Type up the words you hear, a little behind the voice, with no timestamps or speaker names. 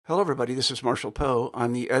Hello, everybody. This is Marshall Poe.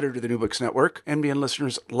 I'm the editor of the New Books Network. NBN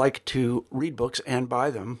listeners like to read books and buy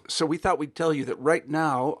them. So we thought we'd tell you that right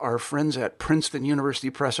now, our friends at Princeton University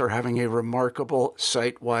Press are having a remarkable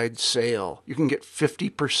site-wide sale. You can get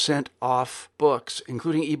 50% off books,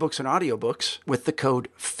 including ebooks and audiobooks, with the code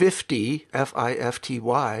 50,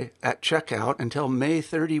 F-I-F-T-Y, at checkout until May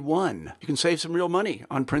 31. You can save some real money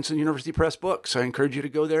on Princeton University Press books. I encourage you to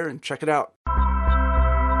go there and check it out.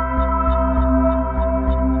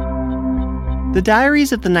 The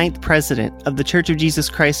Diaries of the Ninth President of the Church of Jesus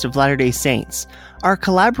Christ of Latter-day Saints are a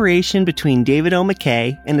collaboration between David O.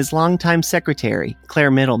 McKay and his longtime secretary,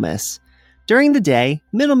 Claire Middlemiss. During the day,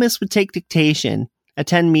 Middlemiss would take dictation,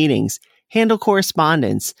 attend meetings, handle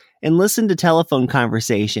correspondence, and listen to telephone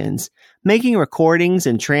conversations, making recordings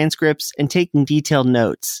and transcripts and taking detailed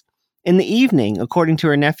notes. In the evening, according to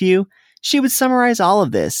her nephew, she would summarize all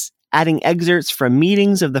of this, adding excerpts from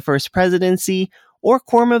meetings of the First Presidency or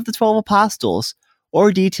Quorum of the 12 Apostles,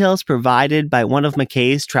 or details provided by one of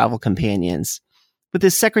McKay's travel companions. With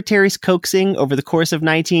his secretary's coaxing over the course of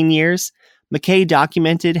 19 years, McKay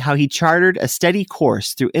documented how he chartered a steady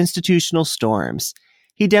course through institutional storms.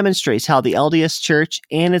 He demonstrates how the LDS Church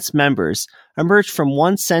and its members emerged from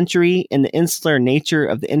one century in the insular nature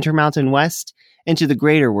of the Intermountain West into the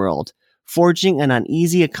greater world, forging an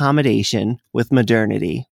uneasy accommodation with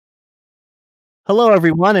modernity. Hello,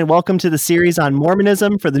 everyone, and welcome to the series on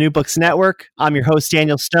Mormonism for the New Books Network. I'm your host,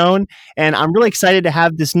 Daniel Stone, and I'm really excited to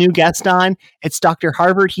have this new guest on. It's Dr.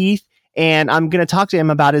 Harvard Heath, and I'm going to talk to him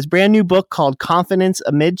about his brand new book called Confidence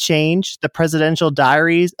Amid Change, The Presidential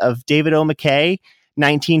Diaries of David O. McKay,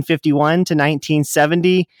 1951 to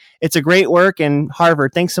 1970. It's a great work, and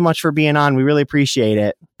Harvard, thanks so much for being on. We really appreciate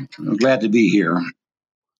it. I'm glad to be here.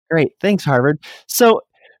 Great. Thanks, Harvard. So,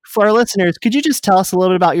 for our listeners, could you just tell us a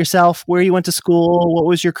little bit about yourself, where you went to school, what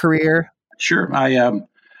was your career? Sure. I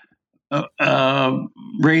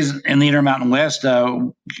raised in the Intermountain West,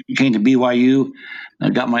 came to BYU,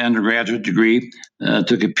 got my undergraduate degree,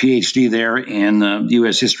 took a PhD there in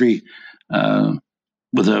U.S. history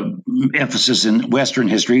with an emphasis in Western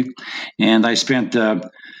history. And I spent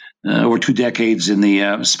over 2 decades in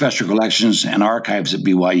the special collections and archives at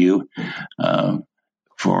BYU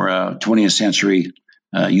for 20th century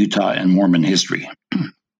Utah and Mormon history.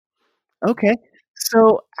 Okay.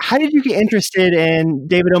 So how did you get interested in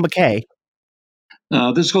David O. McKay?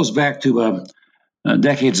 This goes back to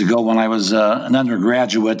decades ago when I was an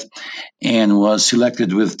undergraduate and was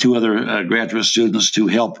selected with 2 other graduate students to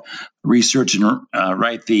help research and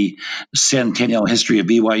write the centennial history of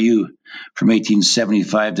BYU from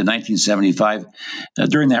 1875 to 1975.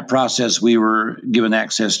 During that process, we were given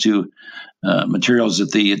access to materials at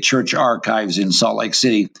the church archives in Salt Lake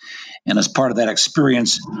City. And as part of that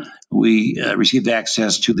experience, we received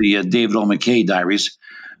access to the David O. McKay diaries,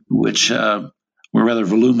 which were rather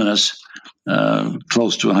voluminous,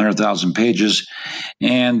 close to 100,000 pages.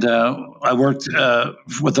 And I worked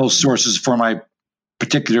with those sources for my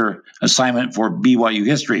particular assignment for BYU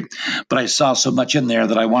history. But I saw so much in there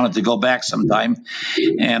that I wanted to go back sometime.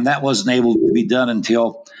 And that wasn't able to be done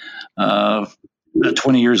until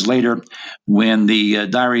 20 years later, when the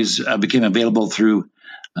diaries became available through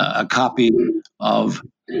a copy of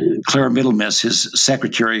Claire Middlemiss, his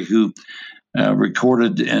secretary, who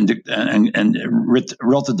recorded and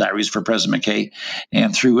wrote the diaries for President McKay,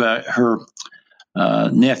 and through her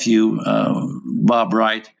nephew, Bob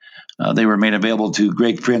Wright, they were made available to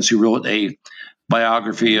Greg Prince, who wrote a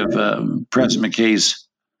biography of President McKay's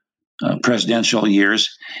presidential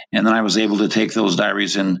years. And then I was able to take those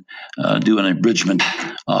diaries and do an abridgment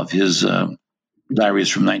of his diaries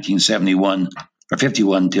from 1971 or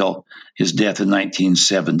 51 until his death in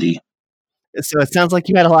 1970. So it sounds like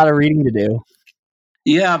you had a lot of reading to do.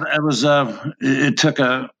 Yeah, it was. It took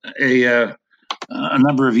a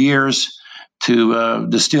number of years to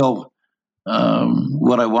distill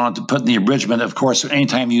what I wanted to put in the abridgment. Of course,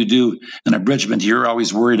 anytime you do an abridgment, you're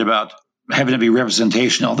always worried about having to be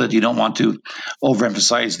representational, that you don't want to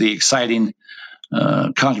overemphasize the exciting,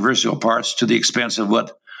 controversial parts to the expense of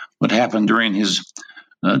what happened during his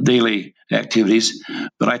daily activities.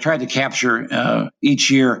 But I tried to capture each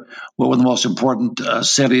year what were the most important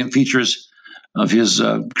salient features of his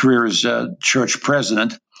career as church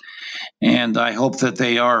president. And I hope that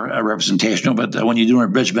they are representational. But when you do an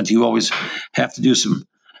abridgment, you always have to do some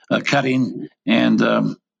cutting,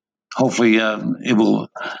 and hopefully it will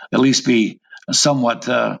at least be somewhat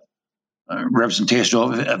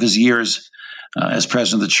representational of his years as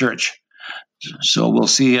president of the church. So we'll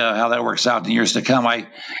see how that works out in years to come. I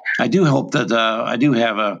do hope that I do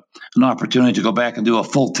have an opportunity to go back and do a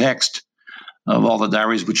full text of all the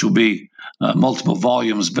diaries, which will be multiple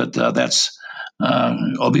volumes, but that's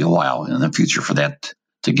it'll be a while in the future for that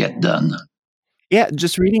to get done. Yeah,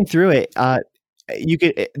 just reading through it,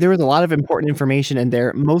 there was a lot of important information in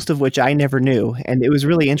there, most of which I never knew, and it was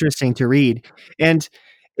really interesting to read. And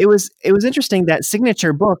it was interesting that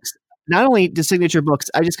Signature Books, not only do Signature Books,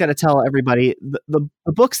 I just got to tell everybody, the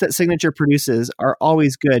books that Signature produces are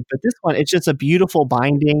always good, but this one, it's just a beautiful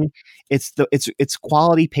binding. It's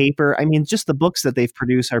quality paper. I mean, just the books that they've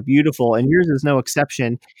produced are beautiful, and yours is no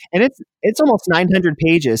exception. And it's almost 900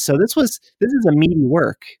 pages, so this is a meaty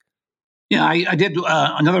work. Yeah, I did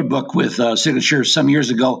another book with Signature some years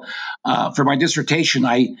ago. For my dissertation,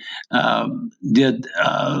 I did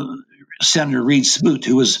Senator Reed Smoot,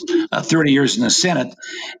 who was 30 years in the Senate,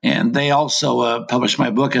 and they also published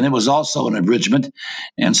my book, and it was also an abridgment.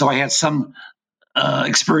 And so I had some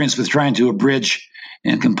experience with trying to abridge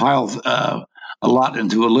and compile a lot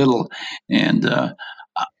into a little. And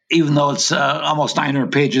even though it's almost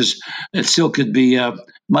 900 pages, it still could be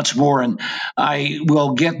much more. And I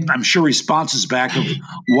will get, I'm sure, responses back of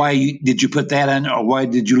why did you put that in or why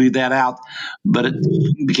did you leave that out? But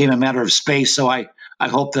it became a matter of space. So I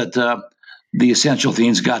hope that the essential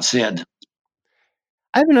things got said.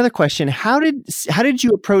 I have another question. How did you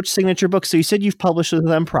approach Signature Books? So you said you've published with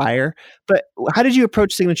them prior, but how did you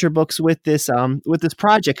approach Signature Books with this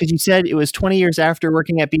project? Because you said it was 20 years after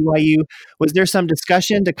working at BYU. Was there some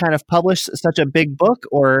discussion to kind of publish such a big book,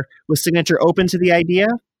 or was Signature open to the idea?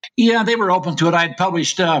 Yeah, they were open to it. I'd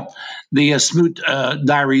published the Smoot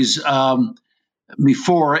diaries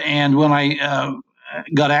before, and when I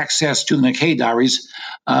got access to the McKay diaries,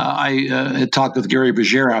 I had talked with Gary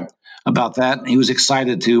Bergera about that, and he was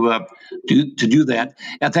excited to do that.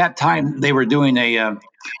 At that time, they were doing a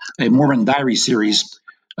Mormon diary series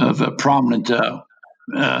of prominent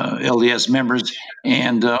LDS members,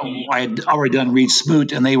 and I had already done Reed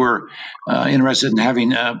Smoot, and they were interested in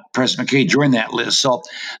having President McKay join that list. So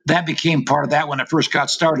that became part of that when it first got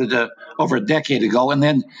started over a decade ago, and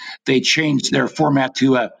then they changed their format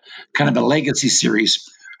to a kind of a legacy series,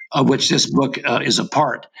 of which this book is a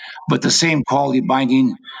part, but the same quality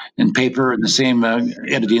binding and paper and the same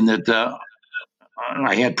editing that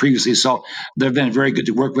I had previously. So they've been very good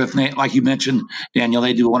to work with. And like you mentioned, Daniel,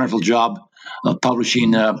 they do a wonderful job of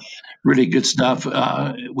publishing really good stuff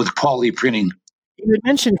with quality printing. You had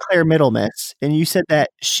mentioned Claire Middlemiss, and you said that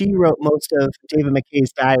she wrote most of David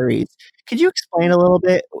McKay's diaries. Could you explain a little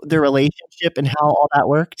bit the relationship and how all that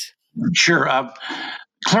worked? Sure.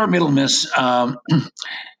 Claire Middlemiss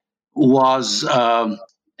was an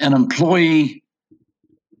employee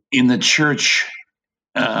in the church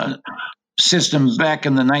system back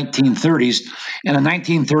in the 1930s. And in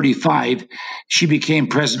 1935, she became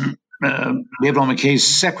President David O. McKay's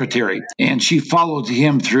secretary, and she followed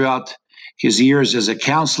him throughout his years as a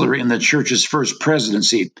counselor in the church's first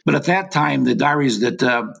presidency. But at that time, the diaries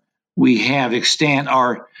that we have extant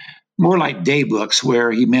are more like day books,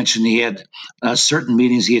 where he mentioned he had certain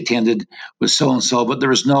meetings he attended with so-and-so, but there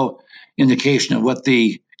was no indication of what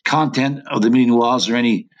the content of the meeting was or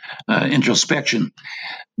any introspection.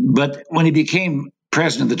 But when he became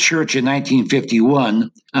president of the church in 1951,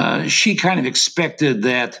 she kind of expected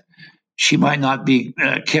that she might not be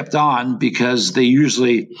kept on, because they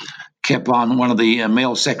usually kept on one of the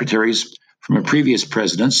male secretaries from a previous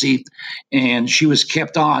presidency, and she was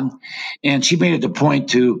kept on, and she made it a point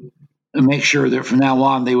to make sure that from now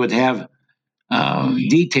on they would have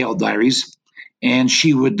detailed diaries, and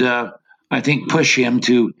she would, I think, push him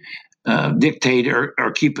to dictate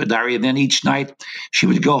or keep a diary, and then each night she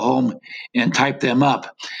would go home and type them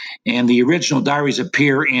up. And the original diaries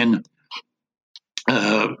appear in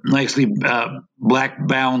nicely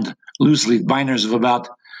black-bound loose-leaf binders of about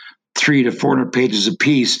 300 to 400 pages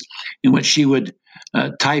apiece, in which she would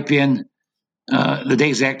type in the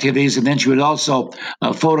day's activities, and then she would also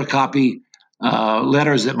photocopy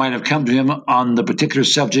letters that might have come to him on the particular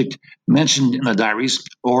subject mentioned in the diaries,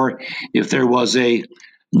 or if there was a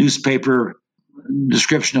newspaper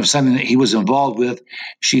description of something that he was involved with,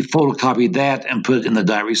 she photocopied that and put it in the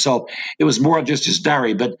diary. So it was more just his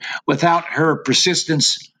diary, but without her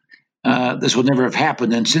persistence, this would never have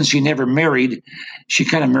happened. And since she never married, she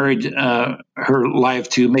kind of married her life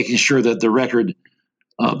to making sure that the record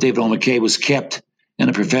of David O. McKay was kept in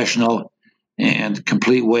a professional and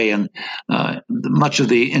complete way. And much of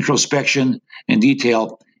the introspection and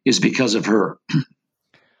detail is because of her.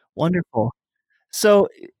 Wonderful. So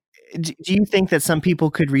do you think that some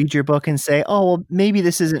people could read your book and say, oh, well, maybe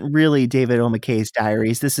this isn't really David O. McKay's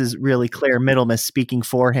diaries. This is really Claire Middlemiss speaking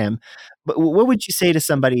for him. But what would you say to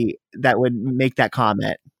somebody that would make that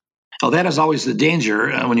comment? Well, that is always the danger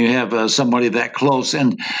when you have somebody that close.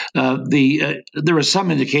 And there was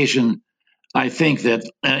some indication, I think, that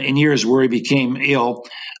in years where he became ill,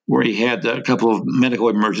 where he had a couple of medical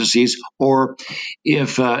emergencies, or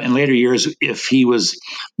if in later years, if he was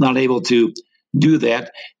not able to do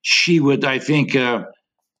that, she would, I think,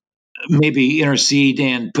 maybe intercede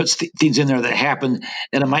and put things in there that happened,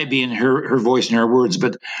 and it might be in her voice and her words.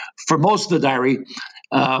 But for most of the diary,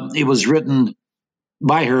 it was written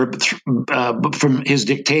by her from his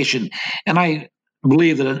dictation. And I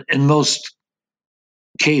believe that in most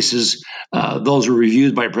cases, those were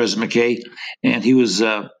reviewed by President McKay, and he was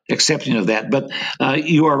accepting of that. But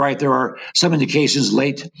you are right. There are some indications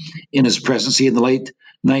late in his presidency, in the late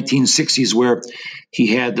 1960s, where he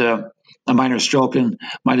had a minor stroke and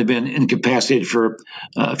might have been incapacitated for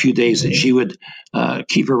a few days, that she would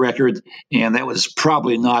keep a record, and that was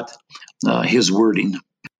probably not his wording.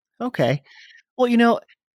 Okay. Well,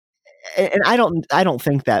 and I don't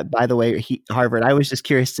think that, by the way, Harvard. I was just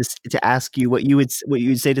curious to ask you what you would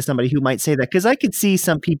say to somebody who might say that, because I could see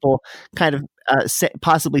some people kind of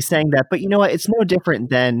possibly saying that. But you know what? It's no different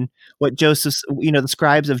than what the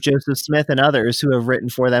scribes of Joseph Smith and others who have written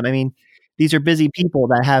for them. I mean, these are busy people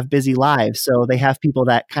that have busy lives, so they have people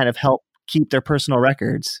that kind of help keep their personal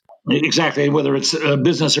records. Exactly. Whether it's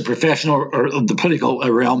business or professional or the political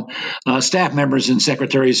realm, staff members and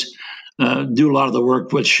secretaries do a lot of the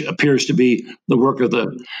work, which appears to be the work of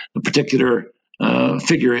the particular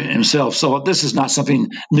figure himself. So this is not something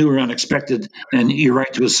new or unexpected, and you're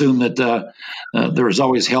right to assume that there is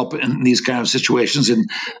always help in these kind of situations. And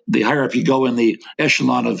the higher up you go in the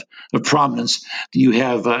echelon of prominence, you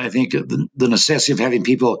have, I think, the necessity of having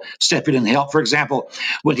people step in and help. For example,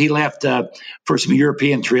 when he left for some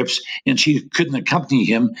European trips and she couldn't accompany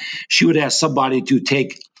him, she would ask somebody to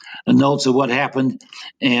take notes of what happened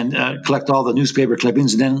and collect all the newspaper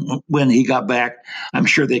clippings. And then when he got back, I'm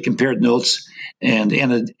sure they compared notes and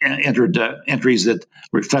entered entries that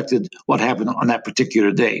reflected what happened on that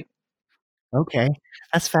particular day. Okay,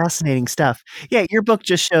 that's fascinating stuff. Yeah, your book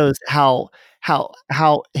just shows how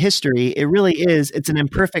history, it's an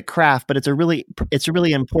imperfect craft, but it's a really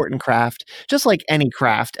important craft, just like any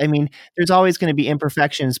craft. I mean, there's always going to be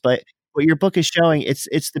imperfections, but what your book is showing, it's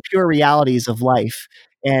the pure realities of life,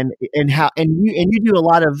 and you do a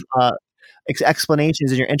lot of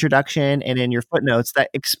explanations in your introduction and in your footnotes that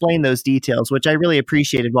explain those details, which I really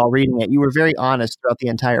appreciated while reading it. You were very honest throughout the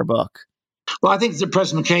entire book. Well, I think that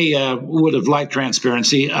President McKay would have liked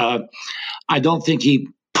transparency. I don't think he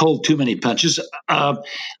pulled too many punches.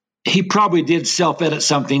 He probably did self-edit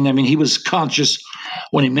something. I mean, he was conscious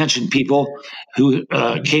when he mentioned people who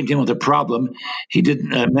came to him with a problem. He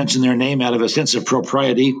didn't mention their name out of a sense of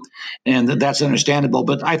propriety, and that's understandable.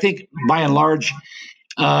 But I think, by and large,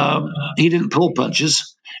 he didn't pull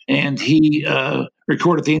punches, and he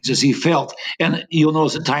recorded things as he felt. And you'll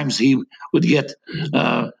notice at times he would get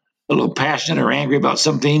a little passionate or angry about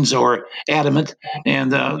some things, or adamant,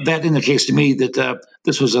 and that indicates to me that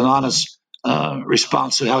this was an honest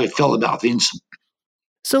response to how he felt about things.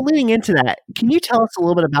 So leading into that, can you tell us a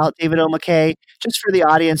little bit about David O. McKay, just for the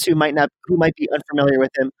audience who might be unfamiliar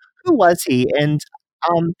with him? Who was he? And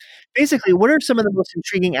basically, what are some of the most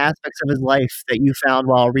intriguing aspects of his life that you found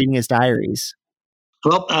while reading his diaries?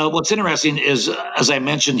 Well, what's interesting is, as I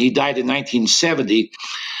mentioned, he died in 1970.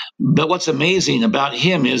 But what's amazing about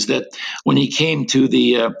him is that when he came to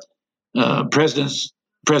the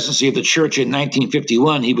presidency of the church in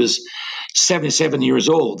 1951, he was 77 years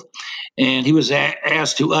old. And he was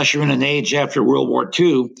asked to usher in an age after World War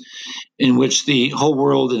II in which the whole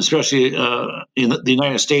world, and especially in the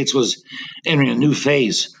United States, was entering a new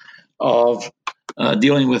phase of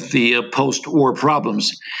dealing with the post-war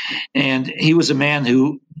problems. And he was a man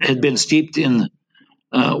who had been steeped in,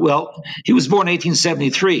 he was born in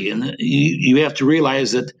 1873. And you have to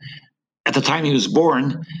realize that at the time he was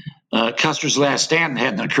born, Custer's Last Stand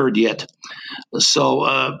hadn't occurred yet.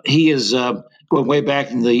 So he is going way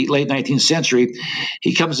back in the late 19th century.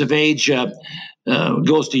 He comes of age,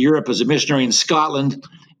 goes to Europe as a missionary in Scotland,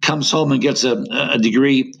 comes home and gets a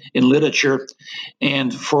degree in literature.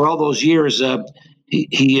 And for all those years,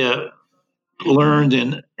 he learned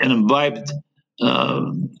and imbibed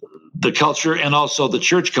the culture and also the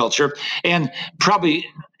church culture. And probably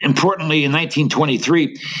importantly, in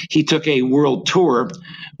 1923, he took a world tour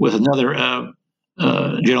with another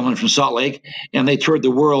gentleman from Salt Lake, and they toured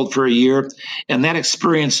the world for a year. And that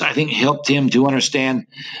experience, I think, helped him to understand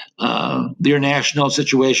the international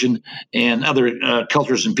situation and other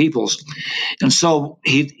cultures and peoples. And so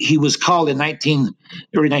he was called in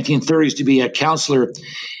early 1930s to be a counselor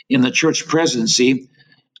in the church presidency,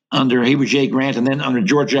 under Heber J. Grant and then under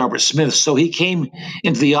George Albert Smith. So he came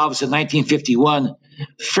into the office in 1951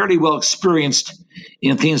 fairly well experienced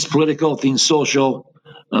in things political, things social,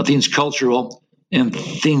 things cultural, and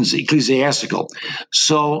things ecclesiastical.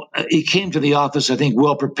 So he came to the office, I think,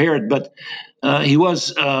 well prepared, but he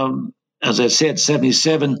was, as I said,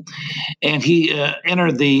 77, and he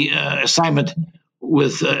entered the assignment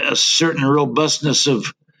with a certain robustness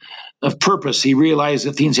of purpose. He realized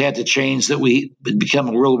that things had to change, that we had become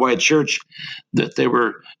a worldwide church, that there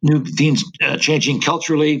were new things changing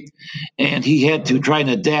culturally, and he had to try and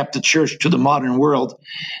adapt the church to the modern world.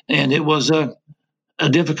 And it was a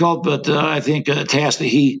difficult, but I think a task that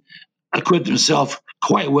he acquitted himself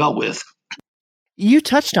quite well with. You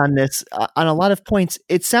touched on this on a lot of points.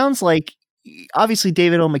 It sounds like obviously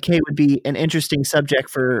David O. McKay would be an interesting subject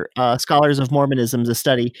for scholars of Mormonism to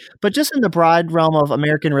study, but just in the broad realm of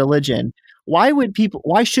American religion, why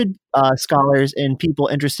should scholars and people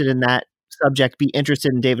interested in that subject be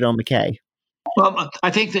interested in David O. McKay? Well, I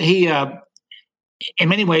think that he, in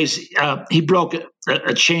many ways, he broke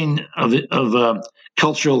a chain of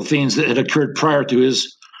cultural things that had occurred prior to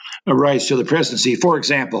his rise to the presidency. For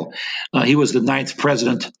example, he was the 9th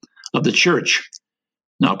president of the church.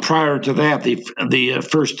 Now, prior to that, the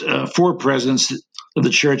first 4 presidents of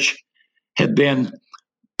the church had been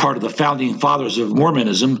part of the founding fathers of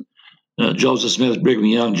Mormonism: Joseph Smith, Brigham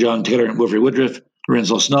Young, John Taylor, and Wilford Woodruff,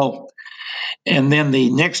 Lorenzo Snow. And then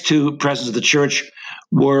the next 2 presidents of the church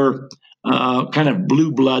were kind of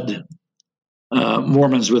blue blood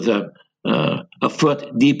Mormons with a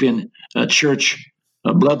foot deep in church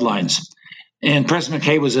bloodlines. And President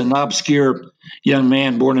McKay was an obscure young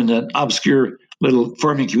man born in an obscure little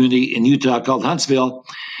farming community in Utah called Huntsville,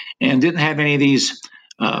 and didn't have any of these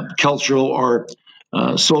cultural or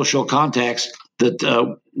social contacts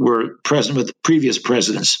that were present with previous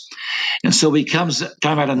presidents. And so he comes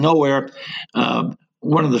kind of out of nowhere,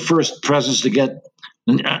 one of the first presidents to get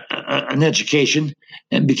an education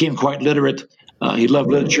and became quite literate. He loved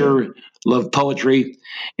literature, loved poetry,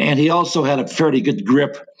 and he also had a fairly good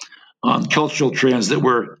grip on cultural trends that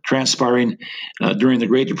were transpiring during the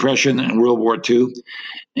Great Depression and World War II.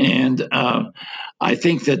 And I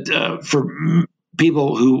think that for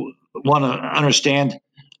people who want to understand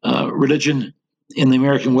religion in the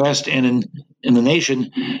American West and in the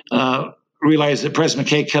nation, realize that President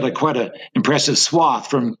McKay cut quite an impressive swath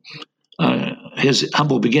from his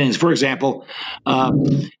humble beginnings. For example,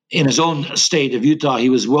 in his own state of Utah, he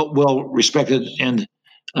was well respected and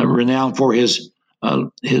renowned for his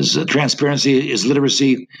transparency, his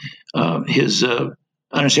literacy, his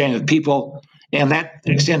understanding of people, and that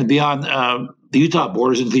extended beyond the Utah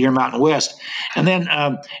borders into the Intermountain West. And then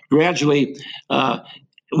gradually,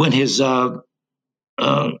 when his member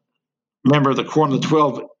of the Quorum of the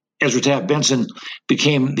 12, Ezra Taft Benson,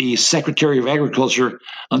 became the Secretary of Agriculture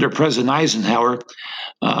under President Eisenhower,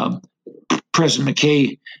 President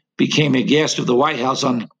McKay became a guest of the White House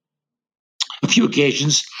on a few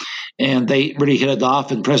occasions, and they really hit it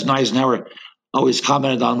off. And President Eisenhower always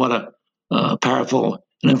commented on what a powerful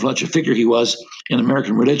and influential figure he was in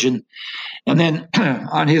American religion. And then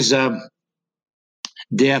on his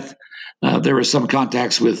death, there were some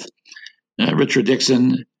contacts with Richard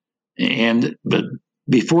Dixon, but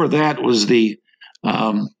before that was the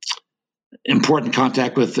important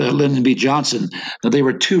contact with Lyndon B. Johnson. Now, they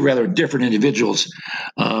were 2 rather different individuals.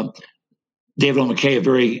 David O. McKay, a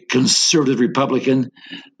very conservative Republican,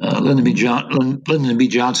 Lyndon B.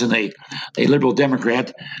 Johnson, a liberal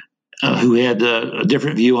Democrat who had a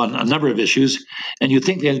different view on a number of issues. And you'd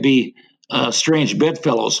think they'd be strange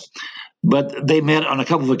bedfellows, but they met on a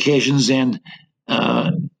couple of occasions, and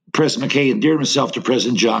President McKay endeared himself to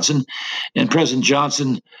President Johnson, and President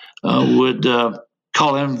Johnson would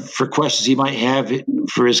call him for questions he might have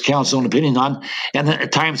for his counsel and opinion on. And then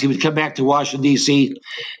at times he would come back to Washington, D.C.,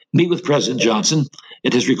 meet with President Johnson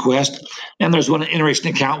at his request. And there's one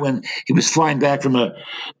interesting account when he was flying back from a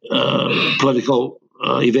political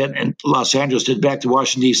event in Los Angeles to back to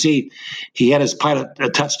Washington, D.C. He had his pilot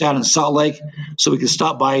touchdown in Salt Lake so he could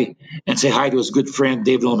stop by and say hi to his good friend,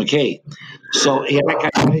 David O. McKay. So he had that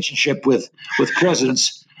kind of relationship with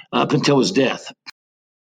presidents up until his death.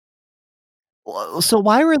 So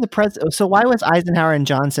why was Eisenhower and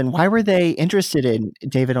Johnson, why were they interested in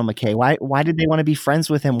David O. McKay? Why did they want to be friends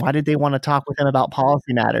with him? Why did they want to talk with him about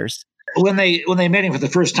policy matters? When they met him for the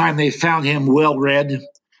first time, they found him well-read,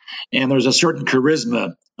 and there was a certain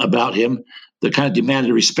charisma about him that kind of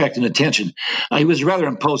demanded respect and attention. He was a rather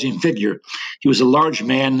imposing figure. He was a large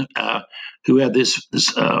man who had this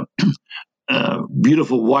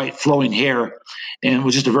beautiful white flowing hair, and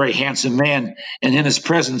was just a very handsome man. And in his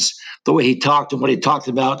presence, the way he talked and what he talked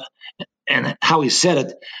about and how he said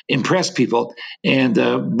it impressed people. And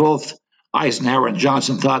both Eisenhower and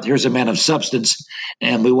Johnson thought, here's a man of substance,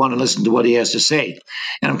 and we want to listen to what he has to say.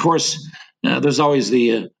 And of course, there's always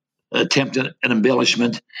the attempt at an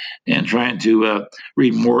embellishment and trying to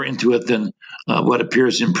read more into it than what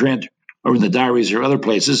appears in print or in the diaries or other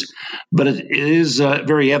places. But it is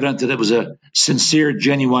very evident that it was a sincere,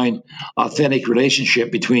 genuine, authentic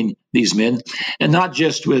relationship between these men, and not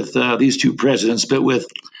just with these two presidents, but with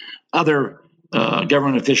other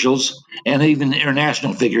government officials and even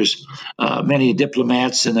international figures. Many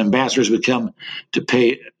diplomats and ambassadors would come to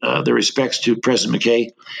pay their respects to President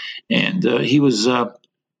McKay, and he was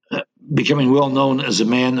becoming well known as a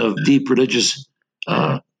man of deep religious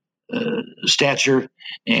stature,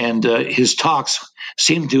 and his talks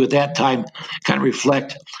seemed to, at that time, kind of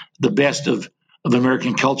reflect the best of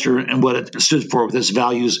American culture and what it stood for with its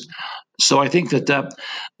values. So I think that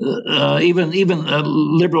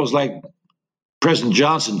even liberals like President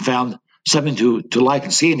Johnson found something to like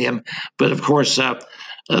and see in him, but of course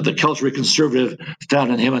the culturally conservative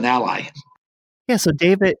found in him an ally. Yeah, so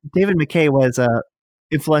David McKay was a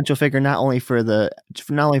influential figure not only for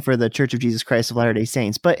the Church of Jesus Christ of Latter-day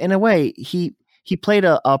Saints, but in a way he played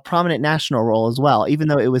a prominent national role as well, even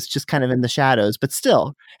though it was just kind of in the shadows, but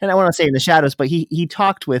still. And I want to say in the shadows, but he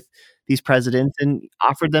talked with these presidents and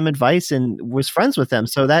offered them advice and was friends with them.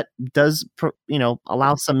 So that does,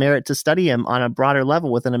 allow some merit to study him on a broader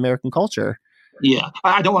level within American culture. Yeah,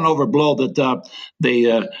 I don't want to overblow that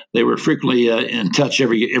they were frequently in touch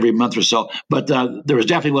every month or so, but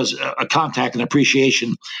there was a contact and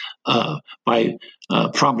appreciation by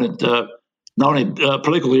prominent not only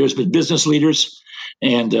political leaders but business leaders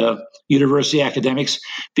and university academics,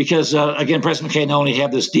 because again, President McKay not only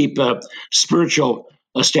had this deep spiritual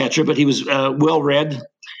stature, but he was well read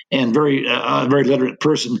and very literate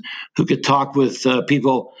person who could talk with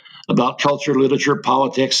people about culture, literature,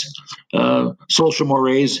 politics, social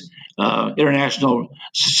mores, international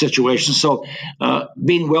situations. So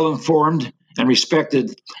being well informed and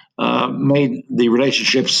respected made the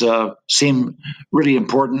relationships seem really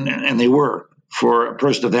important, and they were for a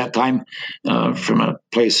person of that time from a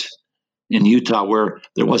place in Utah where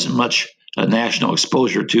there wasn't much national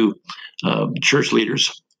exposure to church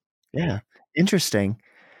leaders. Yeah, interesting.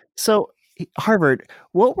 So Harvard,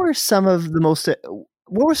 what were some of the most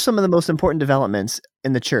important developments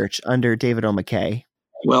in the church under David O. McKay?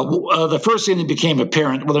 Well, the first thing that became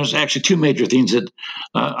apparent, well, there's actually two major things that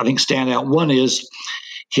I think stand out. One is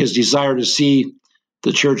his desire to see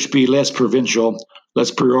the church be less provincial,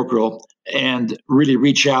 less parochial, and really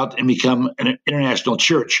reach out and become an international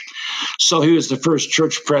church. So he was the first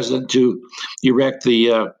church president to erect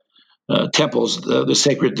the temples, the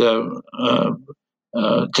sacred temples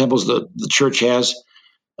that the church has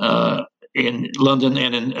in London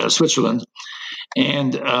and in Switzerland,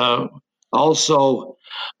 and also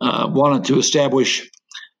wanted to establish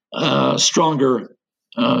a stronger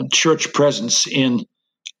church presence in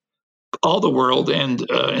all the world, and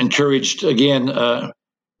encouraged again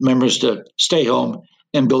members to stay home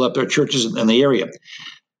and build up their churches in the area.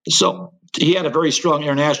 So he had a very strong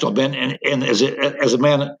international bent, and as a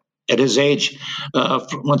man at his age,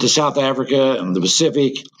 went to South Africa and the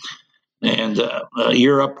Pacific and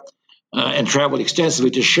Europe, and traveled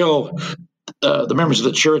extensively to show the members of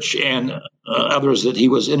the church and others that he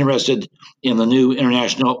was interested in the new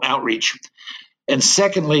international outreach. And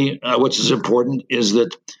secondly, which is important, is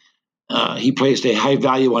that he placed a high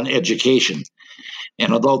value on education.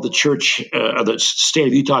 And although the church, the state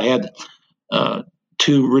of Utah had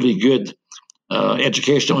two really good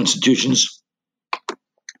educational institutions,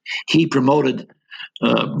 he promoted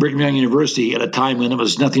Brigham Young University at a time when it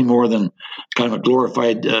was nothing more than kind of a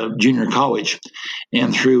glorified junior college.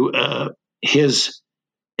 And through his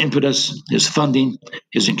impetus, his funding,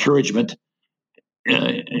 his encouragement,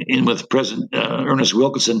 in with President Ernest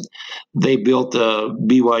Wilkinson, they built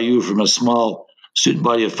BYU from a small student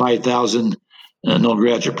body of 5,000, no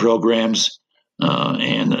graduate programs,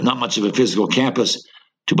 and not much of a physical campus,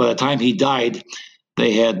 to by the time he died,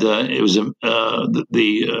 they had the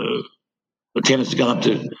attendance had gone up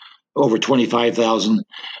to over 25,000.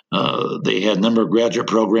 They had a number of graduate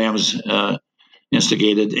programs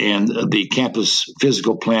instigated, and the campus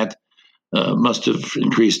physical plant must have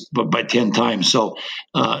increased by 10 times. So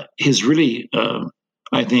his really,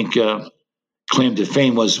 I think, claim to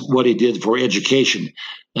fame was what he did for education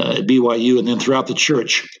at BYU and then throughout the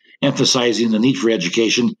church, emphasizing the need for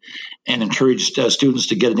education, and encouraged students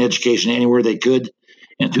to get an education anywhere they could,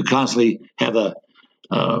 and to constantly have a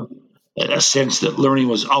a sense that learning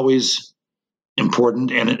was always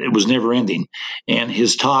important and it was never ending. And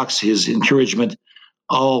his talks, his encouragement,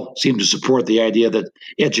 all seem to support the idea that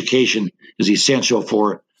education is essential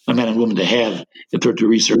for a man and woman to have if they're to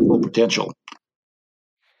reach their full potential.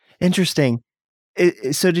 Interesting.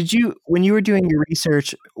 So did you, when you were doing your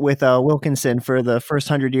research with Wilkinson for the first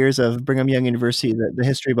 100 years of Brigham Young University, the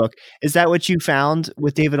history book, is that what you found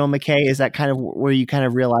with David O. McKay? Is that kind of where you kind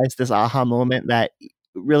of realized this aha moment that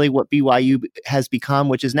really what BYU has become,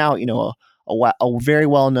 which is now, a very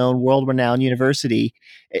well-known, world-renowned university,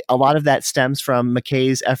 a lot of that stems from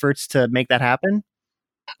McKay's efforts to make that happen?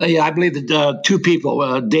 Yeah, I believe that two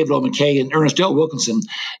people, David O. McKay and Ernest L. Wilkinson,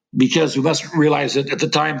 because we must realize that at the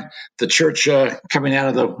time, the church coming out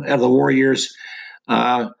of the war years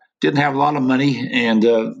didn't have a lot of money, and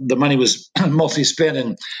the money was mostly spent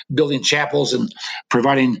in building chapels and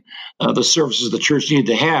providing the services the church needed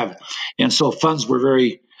to have, and so funds were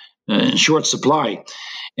very in short supply.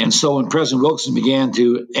 And so when President Wilkinson began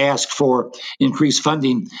to ask for increased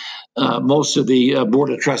funding, most of the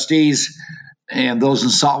Board of Trustees and those in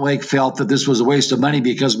Salt Lake felt that this was a waste of money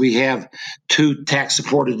because we have two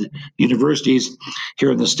tax-supported universities here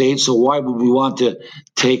in the state. So why would we want to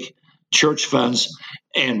take church funds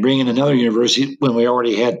and bring in another university when we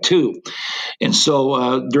already had two? And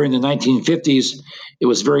so during the 1950s, it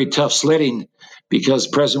was very tough sledding because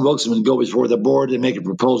President Wilkinson would go before the board and make a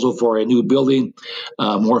proposal for a new building,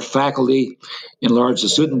 more faculty, enlarge the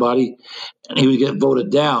student body, and he would get voted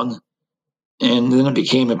down. And then it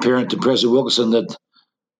became apparent to President Wilkinson that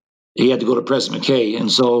he had to go to President McKay.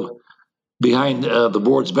 And so behind the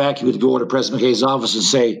board's back, he would go to President McKay's office and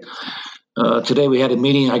say, today we had a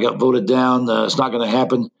meeting, I got voted down, it's not going to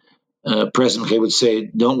happen. President McKay would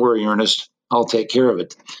say, don't worry, Ernest, I'll take care of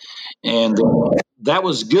it. And that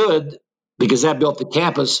was good because that built the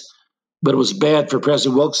campus, but it was bad for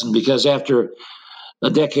President Wilkinson because after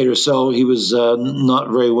a decade or so, he was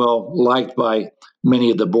not very well liked by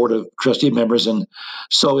many of the Board of Trustee members. And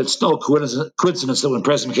so it's no coincidence that when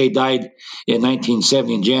President McKay died in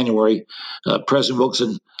 1970 in January, President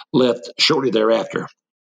Wilkinson left shortly thereafter.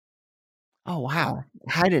 Oh, wow.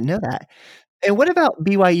 I didn't know that. And what about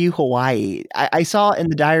BYU Hawaii? I saw in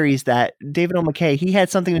the diaries that David O. McKay, he had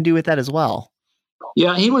something to do with that as well.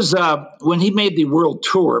 Yeah, he was, when he made the world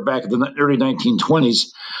tour back in the early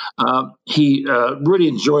 1920s, he really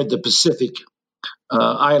enjoyed the Pacific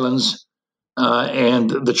islands. And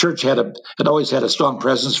the church had always had a strong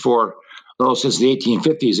presence since the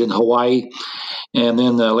 1850s in Hawaii, and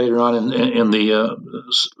then later on in the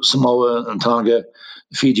Samoa and Tonga,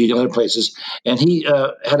 Fiji, and other places. And he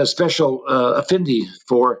had a special affinity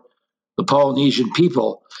for the Polynesian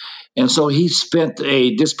people, and so he spent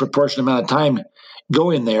a disproportionate amount of time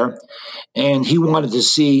going there, and he wanted to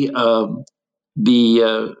see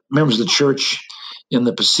the members of the church in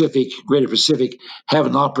the Pacific, Greater Pacific, have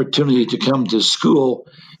an opportunity to come to school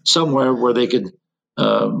somewhere where they could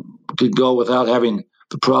go without having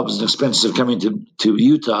the problems and expenses of coming to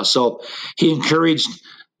Utah. So he encouraged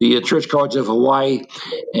the Church College of Hawaii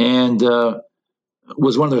and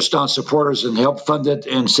was one of their staunch supporters and helped fund it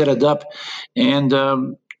and set it up.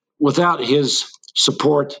 And without his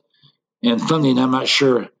support and funding, I'm not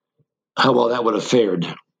sure how well that would have fared.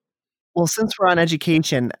 Well, since we're on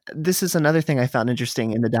education, this is another thing I found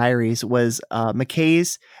interesting in the diaries was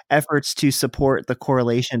McKay's efforts to support the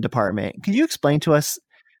correlation department. Could you explain to us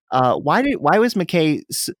why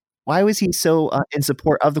was he so in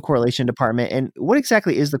support of the correlation department, and what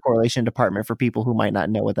exactly is the correlation department for people who might not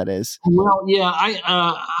know what that is? Well, yeah,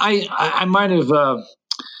 I might have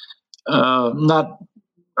not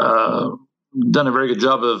done a very good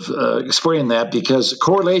job of explaining that because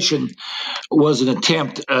correlation was an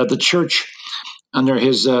attempt. The church, under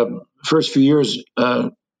his first few years,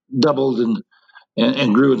 doubled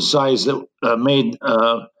and grew in size that made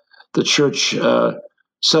the church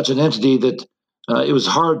such an entity that it was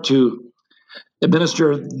hard to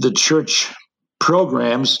administer the church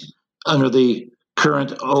programs under the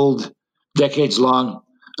current old decades-long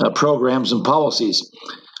programs and policies.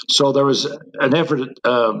 So there was an effort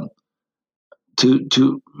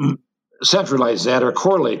to centralize that or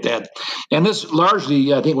correlate that. And this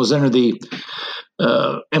largely, I think, was under the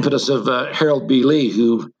impetus of Harold B. Lee,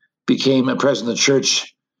 who became a president of the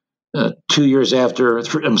church 2 years after,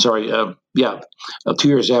 2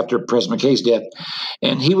 years after President McKay's death.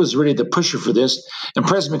 And he was really the pusher for this. And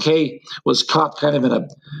President McKay was caught kind of in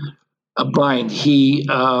a bind. He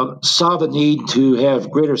saw the need to have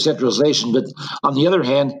greater centralization, but on the other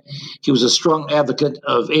hand, he was a strong advocate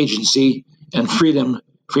of agency and freedom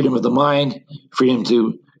of the mind, freedom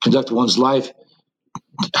to conduct one's life,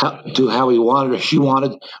 to how he wanted or she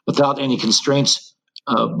wanted, without any constraints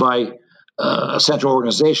by a central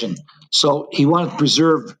organization. So he wanted to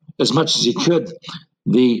preserve as much as he could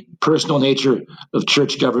the personal nature of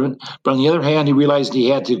church government. But on the other hand, he realized he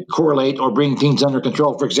had to correlate or bring things under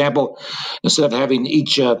control. For example, instead of having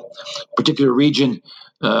each particular region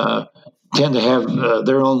tend to have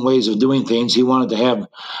their own ways of doing things, he wanted to have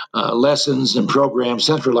lessons and programs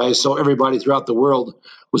centralized so everybody throughout the world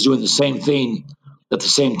was doing the same thing at the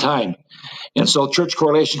same time. And so church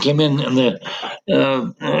correlation came in the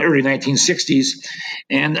early 1960s.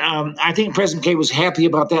 And I think President McKay was happy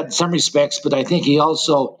about that in some respects, but I think he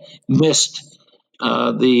also missed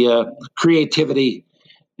the creativity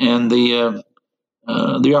and the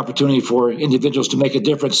opportunity for individuals to make a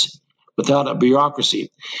difference without a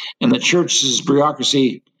bureaucracy. And the church's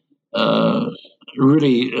bureaucracy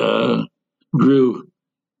really grew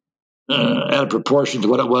out of proportion to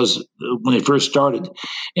what it was when it first started.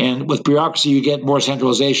 And with bureaucracy, you get more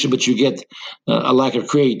centralization, but you get a lack of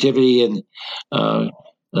creativity and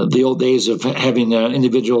the old days of having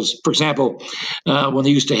individuals. For example, when they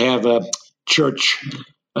used to have church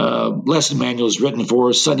lesson manuals written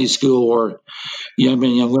for Sunday school or young men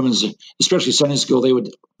and young women's, especially Sunday school, they would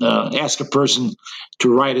ask a person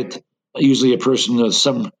to write it, usually a person of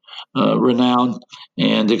some renown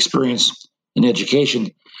and experience in education.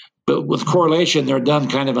 But with correlation, they're done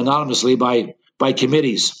kind of anonymously by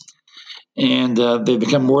committees, and they've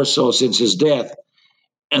become more so since his death.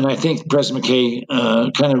 And I think President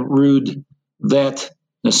McKay kind of rued that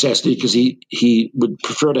necessity because he would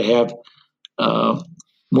prefer to have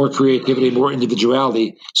more creativity, more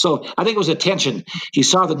individuality. So I think it was a tension. He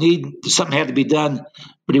saw the need, something had to be done,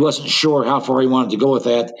 but he wasn't sure how far he wanted to go with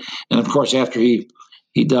that. And of course, after he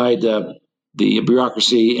died, the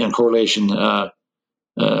bureaucracy and correlation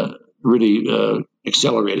really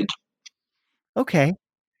accelerated. Okay.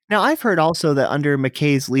 Now, I've heard also that under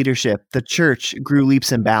McKay's leadership, the church grew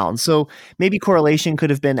leaps and bounds. So maybe correlation could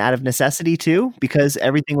have been out of necessity too, because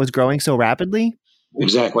everything was growing so rapidly?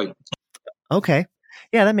 Exactly. Okay.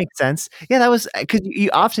 Yeah, that makes sense. Yeah, that was because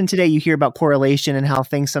often today you hear about correlation and how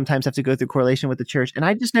things sometimes have to go through correlation with the church. And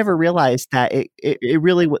I just never realized that it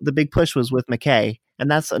really, the big push was with McKay.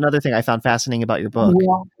 And that's another thing I found fascinating about your book.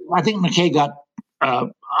 Well, I think McKay got,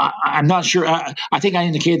 I'm not sure, I think I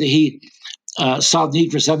indicated that he saw the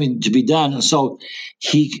need for something to be done. And so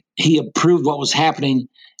he approved what was happening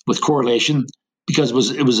with correlation because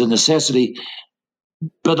it was a necessity.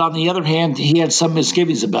 But on the other hand, he had some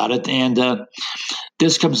misgivings about it. And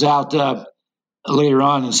this comes out later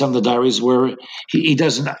on in some of the diaries where he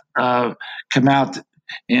doesn't come out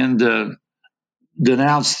and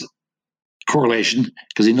denounce correlation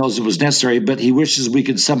because he knows it was necessary, but he wishes we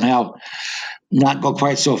could somehow not go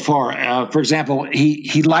quite so far. For example,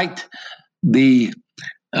 he liked the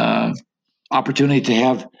opportunity to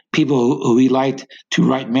have people who he liked to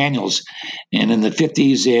write manuals. And in the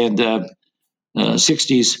 50s and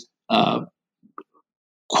 60s,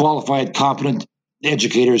 qualified, competent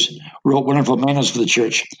educators wrote wonderful manuals for the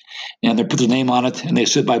church, and they put their name on it, and they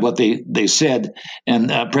stood by what they said. And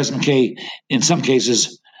President McKay, in some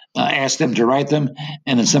cases, asked them to write them,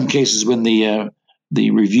 and in some cases, when the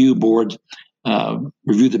review board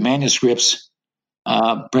reviewed the manuscripts,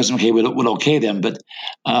 President McKay would okay them, but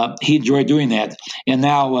he enjoyed doing that. And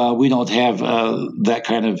now we don't have that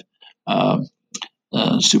kind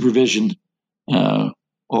of supervision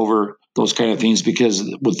over those kind of things because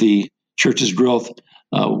with the church's growth,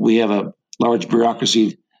 we have a large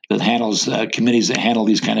bureaucracy that handles committees that handle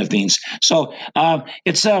these kind of things. So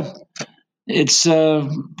it's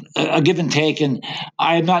a give and take, and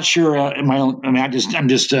I'm not sure. I'm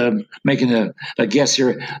just making a guess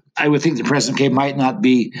here. I would think the President McKay might not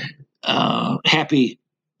be happy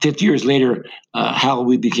 50 years later how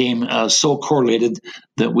we became so correlated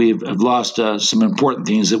that we've lost some important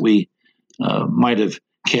things that we might have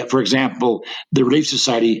kept. For example, the Relief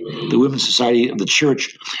Society, the Women's Society of the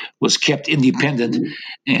Church, was kept independent,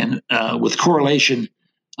 and with correlation,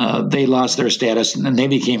 they lost their status and they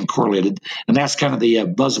became correlated. And that's kind of the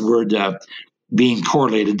buzzword, being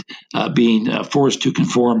correlated, being forced to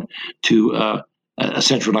conform to a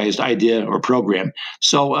centralized idea or program.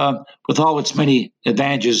 So with all its many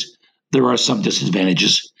advantages, there are some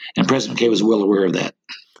disadvantages. And President McKay was well aware of that.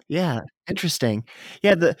 Yeah, interesting.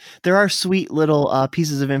 Yeah, there are sweet little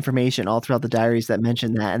pieces of information all throughout the diaries that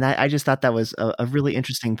mention that. And I just thought that was a really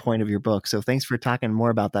interesting point of your book. So thanks for talking more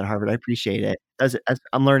about that, Harvard. I appreciate it. As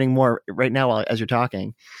I'm learning more right now as you're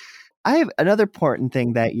talking. I have another important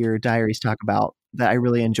thing that your diaries talk about that I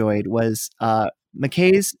really enjoyed was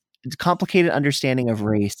McKay's complicated understanding of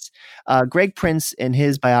race. Greg Prince, in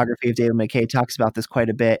his biography of David McKay, talks about this quite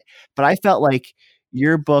a bit, but I felt like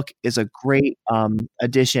your book is a great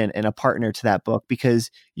addition and a partner to that book, because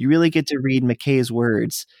you really get to read McKay's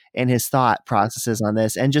words and his thought processes on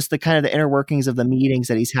this, and just the kind of the inner workings of the meetings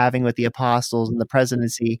that he's having with the apostles and the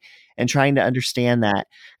presidency, and trying to understand that.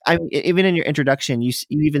 Even in your introduction, you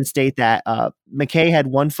even state that McKay had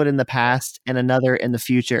one foot in the past and another in the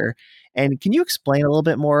future. And can you explain a little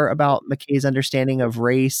bit more about McKay's understanding of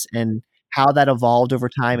race and how that evolved over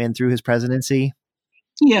time and through his presidency?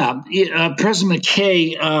 Yeah, President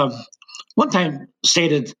McKay one time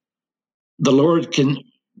stated, "The Lord can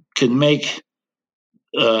make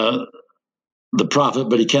the prophet,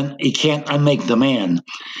 but he can't unmake the man."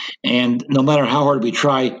 And no matter how hard we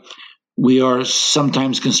try, we are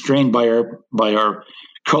sometimes constrained by our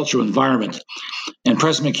cultural environment. And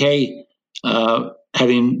President McKay,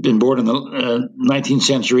 having been born in the 19th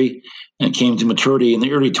century and came to maturity in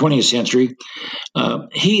the early 20th century,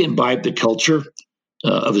 he imbibed the culture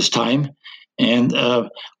of his time. And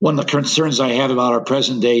one of the concerns I have about our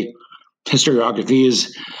present day historiography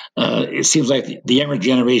is it seems like the younger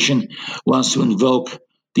generation wants to invoke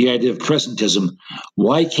the idea of presentism.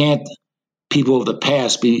 Why can't people of the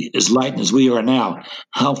past be as enlightened as we are now?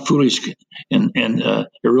 How foolish and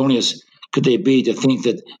erroneous could they be to think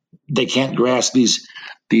that they can't grasp these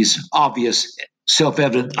obvious,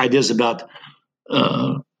 self-evident ideas about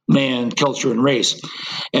man, culture, and race?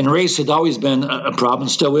 And race had always been a problem,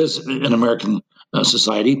 still is in American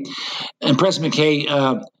society. And President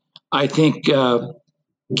McKay, I think,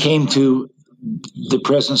 came to the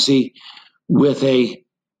presidency with a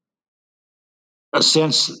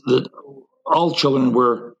sense that all children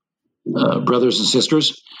were brothers and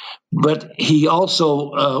sisters, but he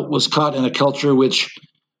also was caught in a culture which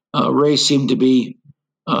race seemed to be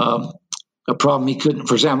a problem he couldn't.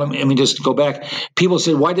 For example, I mean, just to go back, people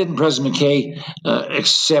said, why didn't President McKay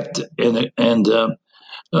accept and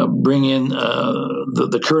bring in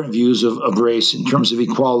the current views of race in terms of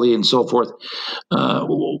equality and so forth?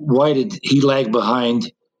 Why did he lag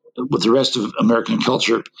behind with the rest of American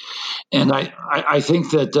culture? And I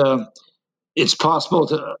think that it's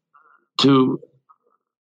possible to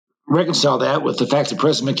reconcile that with the fact that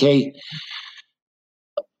President McKay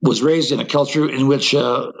was raised in a culture in which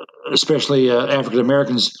especially African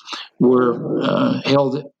Americans were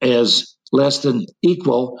held as less than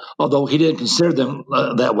equal, although he didn't consider them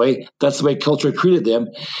that way. That's the way culture treated them.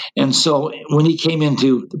 And so when he came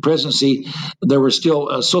into the presidency, there were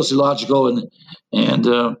still sociological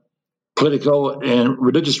and political and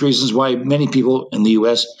religious reasons why many people in the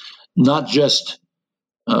U.S., not just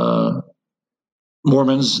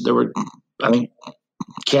Mormons, there were, I think,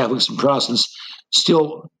 Catholics and Protestants,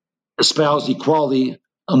 still espoused equality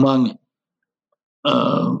among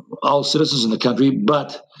all citizens in the country,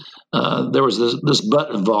 but there was this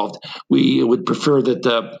but involved. We would prefer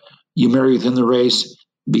that you marry within the race,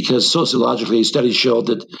 because sociologically studies showed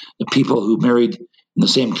that the people who married in the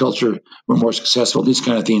same culture were more successful, these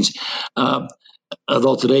kind of things.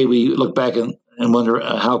 Although today we look back and wonder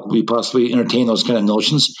how could we possibly entertain those kind of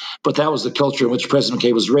notions, but that was the culture in which President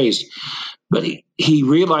McKay was raised. But he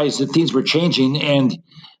realized that things were changing, and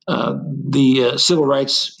the civil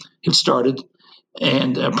rights had started,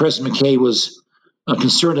 and President McKay was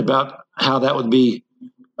concerned about how that would be,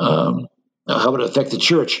 how it would affect the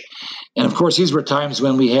church. And of course, these were times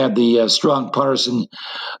when we had the strong partisan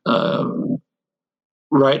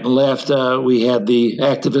right and left. We had the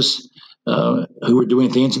activists who were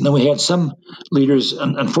doing things, and then we had some leaders,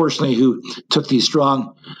 unfortunately, who took these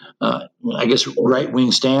strong, I guess,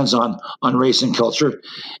 right-wing stands on race and culture,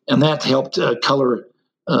 and that helped color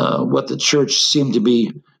what the church seemed to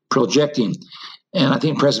be projecting. And I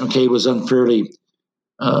think President McKay was unfairly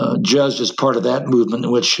judged as part of that movement,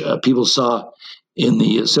 in which people saw in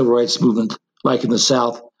the civil rights movement, like in the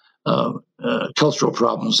South, cultural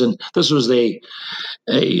problems. And this was a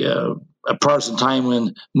partisan time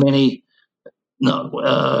when many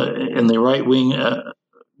in the right-wing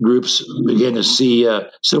groups began to see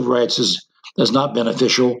civil rights as not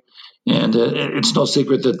beneficial. And it's no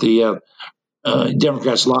secret that the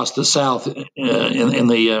Democrats lost the South in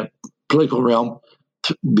the political realm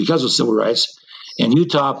because of civil rights. And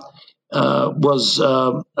Utah was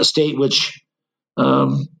a state which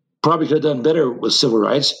probably could have done better with civil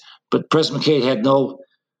rights, but President McKay had no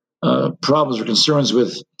problems or concerns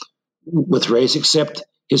with race, except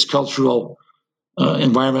his cultural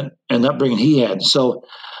environment and upbringing he had. So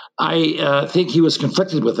I think he was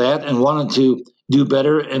conflicted with that and wanted to do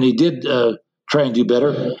better, and he did try and do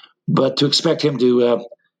better. But to expect him to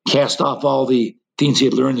cast off all the things he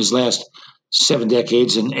had learned his last 7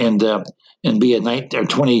 decades and be a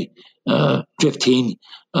 2015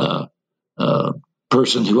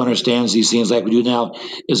 person who understands these things like we do now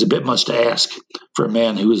is a bit much to ask for a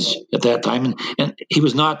man who was at that time, and he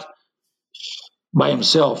was not by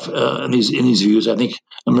himself in these views. I think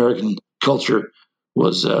American culture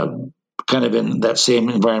was kind of in that same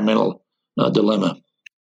environmental dilemma.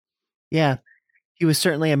 Yeah, he was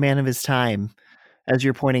certainly a man of his time, as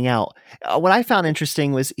you're pointing out. What I found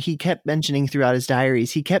interesting was he kept mentioning throughout his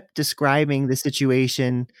diaries, he kept describing the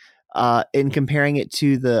situation and comparing it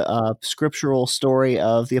to the scriptural story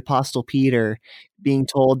of the Apostle Peter being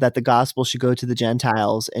told that the gospel should go to the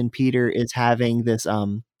Gentiles, and Peter is having this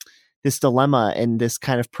dilemma and this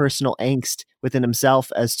kind of personal angst within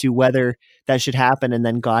himself as to whether that should happen. And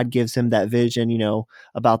then God gives him that vision,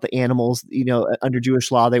 about the animals, under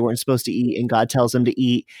Jewish law, they weren't supposed to eat, and God tells him to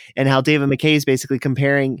eat, and how David McKay is basically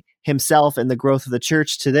comparing himself and the growth of the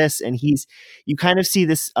church to this. And you kind of see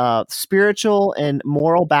this spiritual and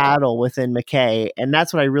moral battle within McKay. And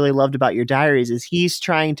that's what I really loved about your diaries, is he's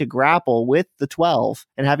trying to grapple with the 12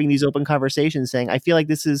 and having these open conversations saying, I feel like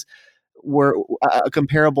this is where a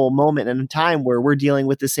comparable moment in time where we're dealing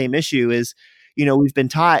with the same issue is, we've been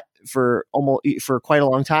taught for quite a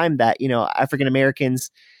long time that, African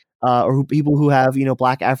Americans or people who have,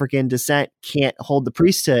 Black African descent can't hold the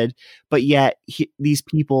priesthood, but yet these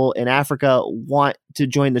people in Africa want to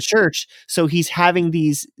join the church. So he's having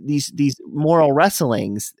these moral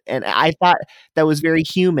wrestlings. And I thought that was very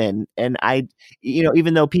human. And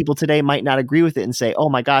even though people today might not agree with it and say, oh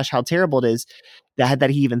my gosh, how terrible it is that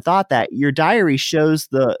he even thought that, your diary shows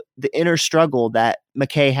the inner struggle that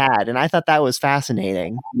McKay had. And I thought that was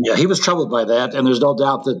fascinating. Yeah, he was troubled by that. And there's no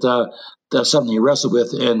doubt that that's something he wrestled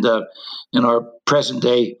with. And in our present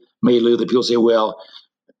day milieu, that people say, well,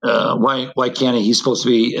 why can't he? He's supposed to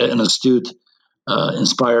be an astute,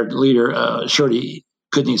 inspired leader. Surely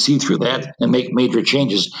couldn't he see through that and make major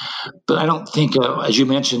changes? But I don't think, as you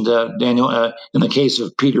mentioned, Daniel, in the case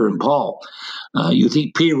of Peter and Paul, you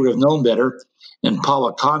think Peter would have known better, and Paul,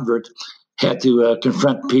 a convert, had to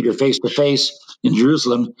confront Peter face to face in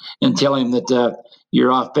Jerusalem and tell him that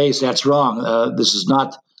you're off base. That's wrong. This is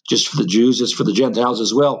not just for the Jews; it's for the Gentiles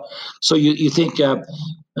as well. So you think, in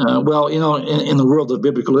the world of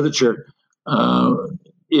biblical literature,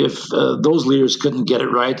 if those leaders couldn't get it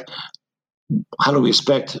right, how do we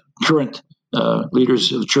expect current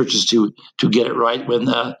leaders of churches to get it right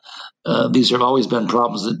when these have always been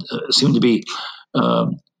problems that seem to be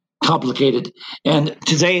complicated? And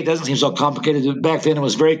today it doesn't seem so complicated. Back then it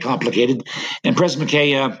was very complicated. And President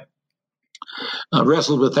McKay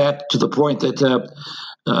wrestled with that to the point that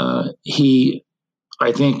he,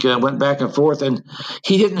 I think, went back and forth, and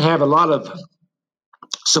he didn't have a lot of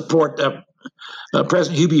support.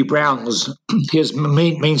 President Hugh B. Brown was his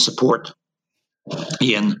main support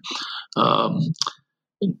in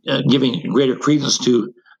giving greater credence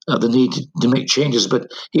to the need to make changes,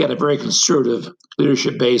 but he had a very conservative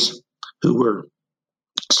leadership base who were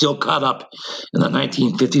still caught up in the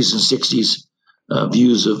 1950s and 60s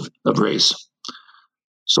views of race.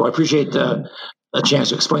 So I appreciate a chance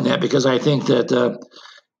to explain that, because I think that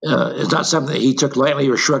it's not something that he took lightly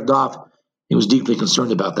or shrugged off. He was deeply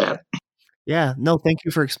concerned about that. Yeah, no, thank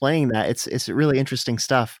you for explaining that. It's really interesting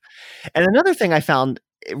stuff. And another thing I found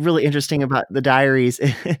really interesting about the diaries,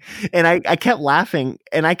 and I kept laughing,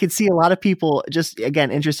 and I could see a lot of people just,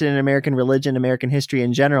 again, interested in American religion, American history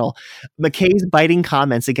in general, McKay's biting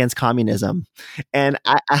comments against communism. And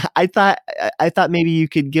I thought maybe you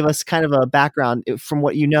could give us kind of a background from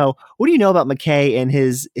what you know. What do you know about McKay and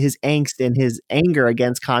his angst and his anger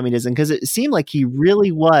against communism? Because it seemed like he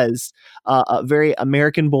really was a very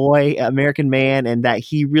American boy, American man, and that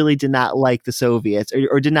he really did not like the Soviets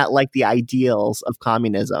or did not like the ideals of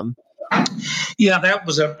communism. Yeah, that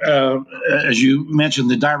was as you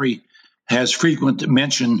mentioned, the diary has frequent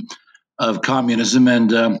mention of communism,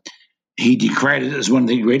 and he decried it as one of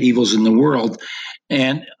the great evils in the world.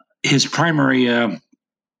 And his primary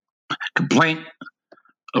complaint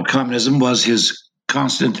of communism was his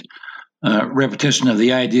constant repetition of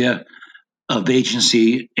the idea of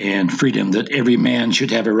agency and freedom, that every man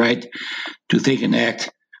should have a right to think and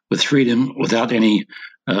act with freedom without any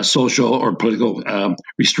social or political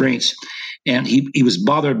restraints. And he was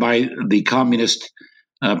bothered by the communist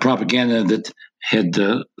propaganda that had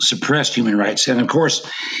suppressed human rights. And of course,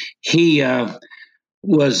 he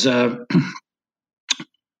was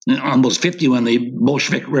almost 50 when the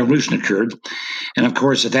Bolshevik Revolution occurred. And of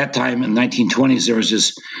course, at that time in the 1920s, there was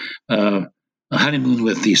this honeymoon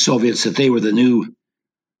with the Soviets, that they were the new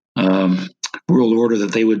world order,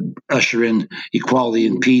 that they would usher in equality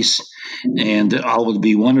and peace, and all would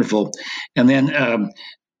be wonderful. And then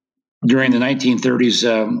during the 1930s,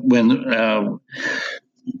 when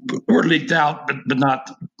word leaked out, but not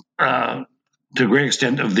to a great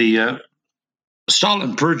extent, of the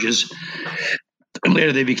Stalin purges, and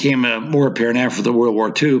later they became more apparent after the World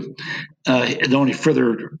War II, it only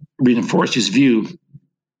further reinforced his view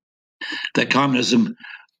that communism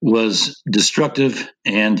was destructive,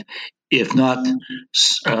 and if not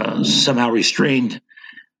somehow restrained,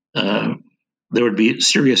 there would be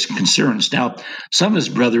serious concerns. Now, some of his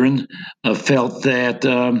brethren felt that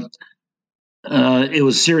it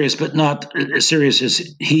was serious, but not as serious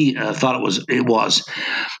as he thought it was.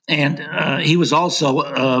 And he was also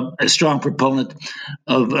a strong proponent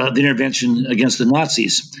of the intervention against the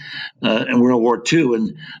Nazis in World War II.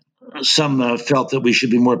 And some felt that we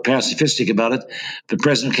should be more pacifistic about it. But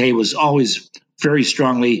President McKay was always very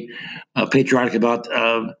strongly patriotic about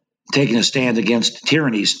taking a stand against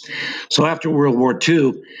tyrannies. So after World War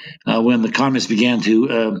II, when the communists began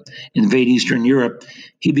to invade Eastern Europe,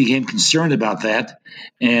 he became concerned about that.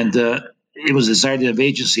 And it was this idea of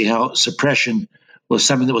agency, how suppression was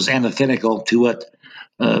something that was antithetical to what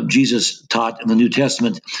Jesus taught in the New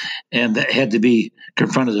Testament, and that had to be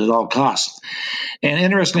confronted at all costs. And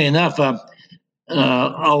interestingly enough,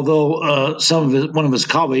 although one of his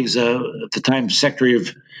colleagues, at the time Secretary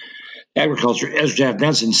of Agriculture, Ezra Taft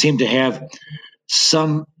Benson, seemed to have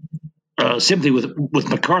some sympathy with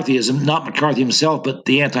McCarthyism, not McCarthy himself, but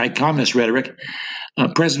the anti-communist rhetoric,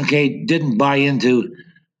 President McKay didn't buy into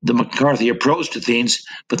the McCarthy approach to things,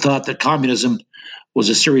 but thought that communism was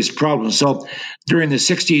a serious problem. So during the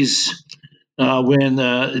 60s, when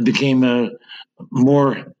it became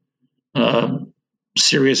more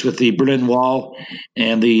serious with the Berlin Wall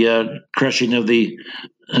and the crushing of the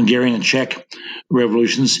Hungarian and Czech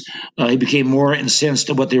revolutions, he became more incensed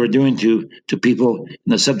at what they were doing to people in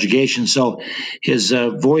the subjugation. So his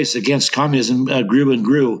voice against communism grew and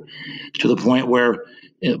grew to the point where,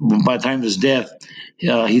 by the time of his death,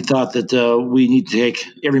 he thought that we need to take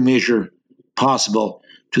every measure possible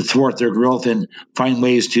to thwart their growth and find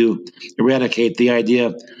ways to eradicate the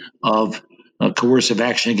idea of coercive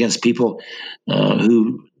action against people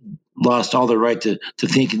who lost all their right to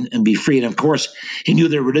think and be free. And of course, he knew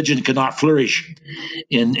that religion could not flourish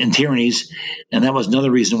in tyrannies, and that was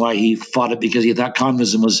another reason why he fought it, because he thought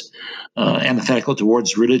communism was antithetical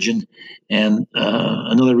towards religion, and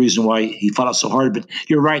another reason why he fought it so hard. But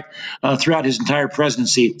you're right, throughout his entire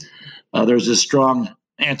presidency, there was a strong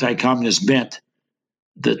anti-communist bent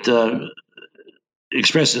that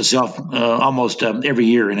expressed itself almost every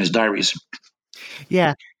year in his diaries.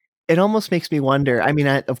 Yeah. It almost makes me wonder. I mean,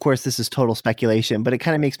 of course, this is total speculation, but it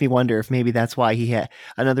kind of makes me wonder if maybe that's why he had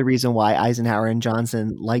another reason why Eisenhower and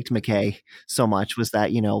Johnson liked McKay so much was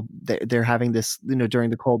that, they're having this, during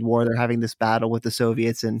the Cold War, they're having this battle with the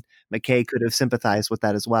Soviets, and McKay could have sympathized with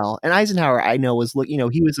that as well. And Eisenhower, I know, was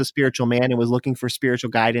he was a spiritual man and was looking for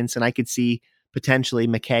spiritual guidance. And I could see potentially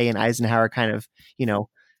McKay and Eisenhower kind of,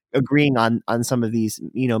 agreeing on some of these,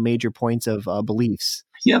 major points of beliefs.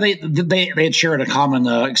 Yeah, they had shared a common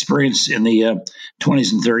experience in the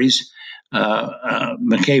 20s and 30s.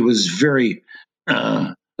 McKay was very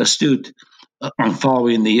astute on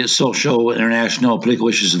following the social, international, political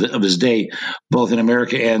issues of his day, both in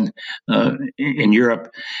America and in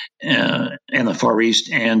Europe and the Far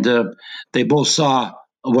East. And they both saw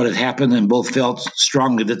what had happened and both felt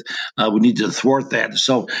strongly that we need to thwart that.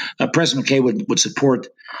 So President McKay would support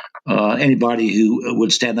anybody who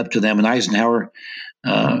would stand up to them, and Eisenhower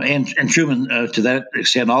and Truman, to that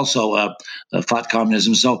extent, also fought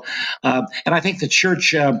communism. So, and I think the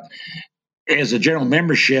church, as a general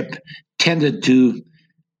membership, tended to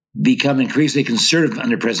become increasingly conservative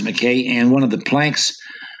under President McKay. And one of the planks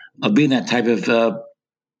of being that type of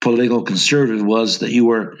political conservative was that you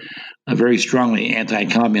were very strongly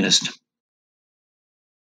anti-communist.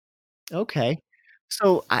 Okay.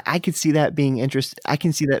 So I could see that being I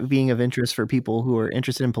can see that being of interest for people who are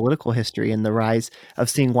interested in political history and the rise of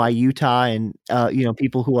seeing why Utah and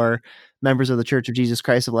people who are members of the Church of Jesus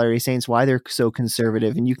Christ of Latter-day Saints, why they're so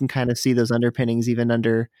conservative, and you can kind of see those underpinnings even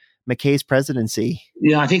under McKay's presidency.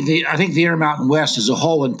 Yeah, I think the Intermountain West as a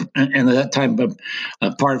whole, and at that time,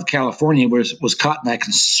 part of California was caught in that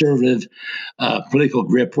conservative political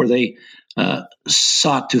grip, where they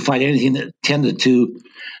sought to fight anything that tended to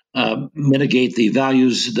mitigate the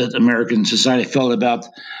values that American society felt about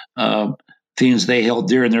things they held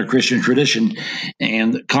dear in their Christian tradition.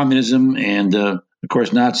 And communism and, of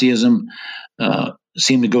course, Nazism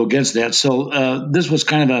seemed to go against that. So this was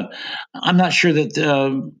kind of I'm not sure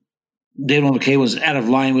that David McKay was out of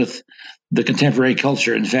line with the contemporary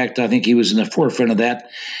culture. In fact, I think he was in the forefront of that.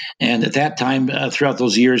 And at that time, throughout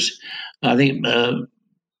those years, I think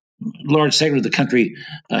large segment of the country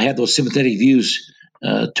had those sympathetic views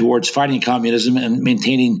towards fighting communism and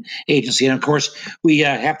maintaining agency. And of course, we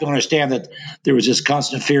have to understand that there was this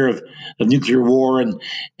constant fear of nuclear war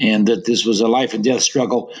and that this was a life and death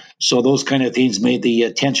struggle. So those kind of things made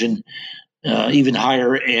the tension even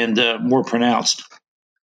higher and more pronounced.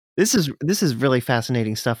 This is really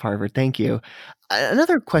fascinating stuff, Harvard. Thank you.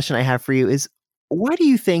 Another question I have for you is, why do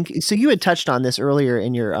you think? So you had touched on this earlier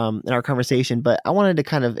in your in our conversation, but I wanted to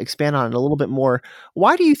kind of expand on it a little bit more.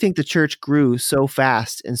 Why do you think the church grew so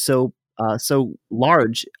fast and so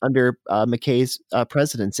large under McKay's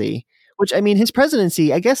presidency? Which, I mean, his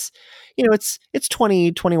presidency, I guess, it's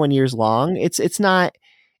 21 years long. It's not.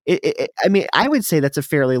 I mean, I would say that's a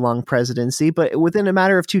fairly long presidency, but within a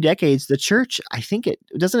matter of 2 decades, the church, I think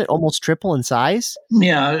doesn't it almost triple in size?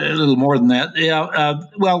 Yeah, a little more than that. Yeah.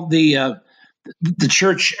 Well, the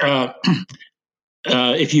church,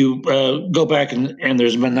 if you go back and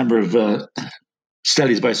there's been a number of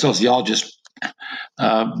studies by sociologists,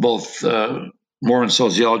 both Mormon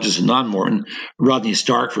sociologists and non-Mormon. Rodney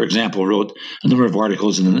Stark, for example, wrote a number of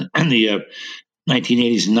articles in the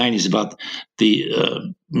 1980s and 90s about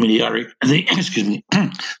the the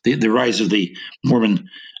rise of the Mormon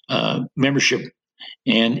membership,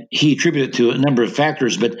 and he attributed it to a number of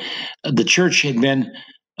factors. But the church had been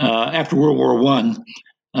after World War I,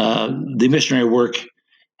 the missionary work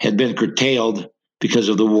had been curtailed because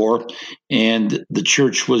of the war, and the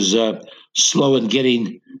church was slow in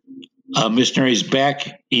getting missionaries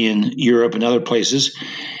back in Europe and other places.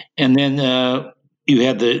 And then you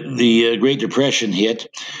had the Great Depression hit,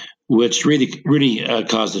 which really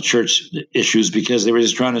caused the church issues because they were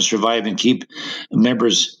just trying to survive and keep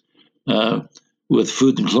members with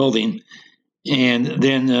food and clothing. And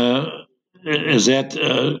then as that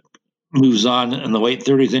moves on in the late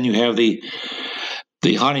 30s, then you have the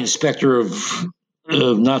haunting specter of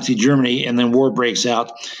Nazi Germany, and then war breaks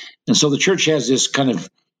out. And so the church has this kind of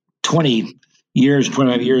 25 years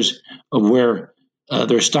of where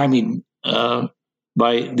they're stymied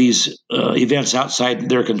by these events outside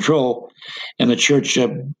their control, and the church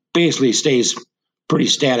basically stays pretty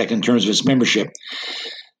static in terms of its membership.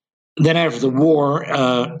 Then after the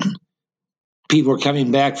war, people were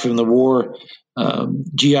coming back from the war,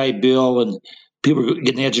 GI Bill, and people were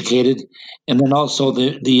getting educated. And then also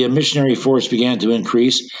the missionary force began to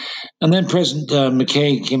increase. And then President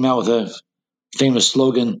McKay came out with a famous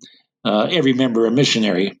slogan, every member a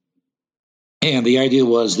missionary. And the idea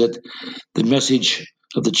was that the message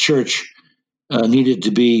of the church needed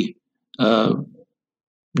to be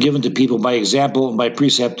given to people by example and by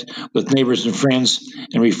precept with neighbors and friends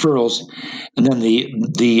and referrals. And then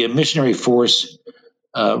the missionary force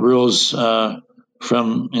rose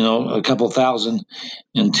from a couple thousand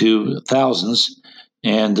into thousands,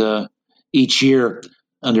 and each year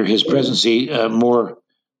under his presidency, more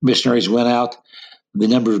missionaries went out. The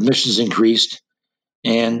number of missions increased,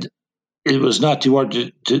 and it was not too hard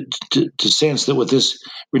to sense that with this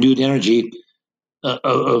renewed energy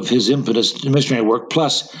of his impetus to missionary work,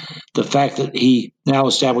 plus the fact that he now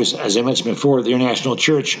established, as I mentioned before, the International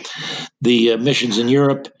Church, the missions in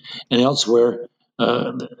Europe and elsewhere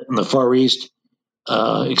in the Far East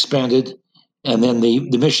expanded, and then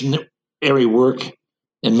the missionary work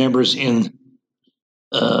and members in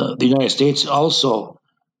the United States also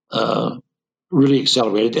really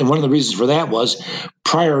accelerated. And one of the reasons for that was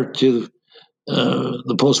prior to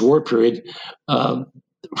the post-war period,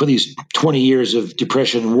 for these 20 years of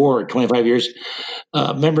depression and war, 25 years,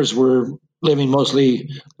 members were living mostly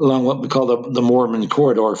along what we call the Mormon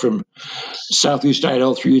corridor, from southeast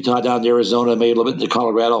Idaho through Utah down to Arizona, maybe a little bit into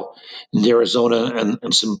Colorado and Arizona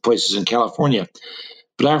and some places in California.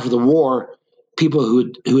 But after the war, people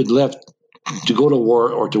who had left to go to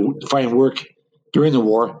war or to find work during the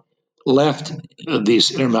war left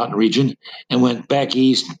this Intermountain region and went back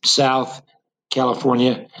east, south,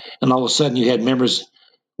 California, and all of a sudden you had members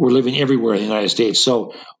were living everywhere in the United States.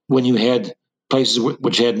 So when you had places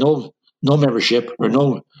which had no membership or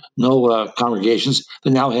no congregations, they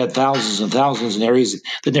now had thousands and thousands in areas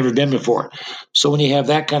that never been before. So when you have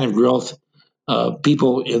that kind of growth,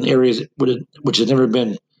 people in areas which had never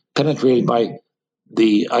been penetrated by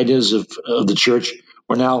the ideas of the church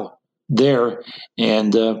were now there,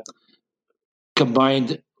 and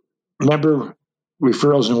combined member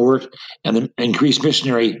referrals and work and the increased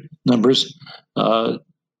missionary numbers,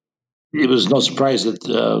 it was no surprise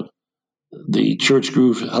that the church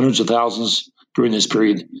grew hundreds of thousands during this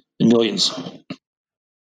period, in millions.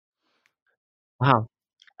 Wow.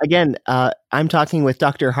 again, I'm talking with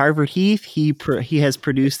Dr. Harvard Heath. He has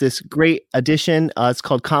produced this great edition. It's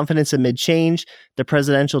called Confidence Amid Change, The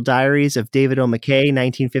Presidential Diaries of David O. McKay,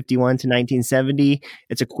 1951 to 1970.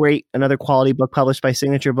 It's another quality book published by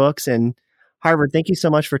Signature Books. And Harvard, thank you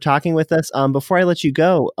so much for talking with us. Before I let you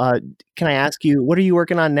go, can I ask you, what are you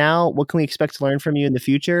working on now? What can we expect to learn from you in the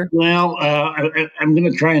future? Well, I'm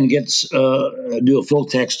going to try and do a full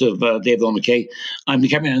text of David O. McKay. I'm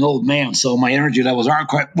becoming an old man, so my energy levels aren't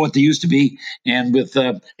quite what they used to be. And with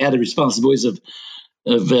added responsibilities of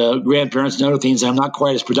grandparents and other things, I'm not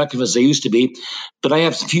quite as productive as they used to be. But I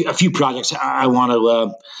have a few projects I want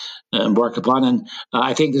to embark upon. And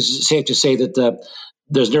I think this is safe to say that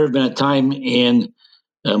there's never been a time in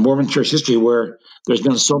Mormon church history where there's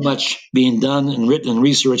been so much being done and written and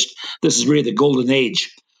researched. This is really the golden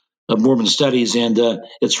age of Mormon studies, and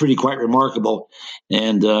it's really quite remarkable.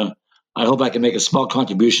 And I hope I can make a small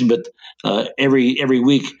contribution, but every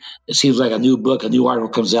week it seems like a new book, a new article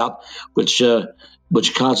comes out, which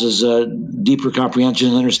causes deeper comprehension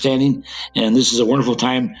and understanding. And this is a wonderful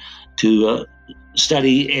time to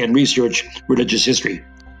study and research religious history.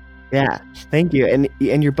 Yeah, thank you,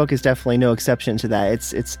 and your book is definitely no exception to that.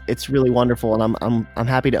 It's really wonderful, and I'm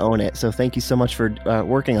happy to own it. So thank you so much for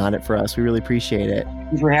working on it for us. We really appreciate it.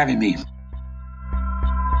 Thank you for having me.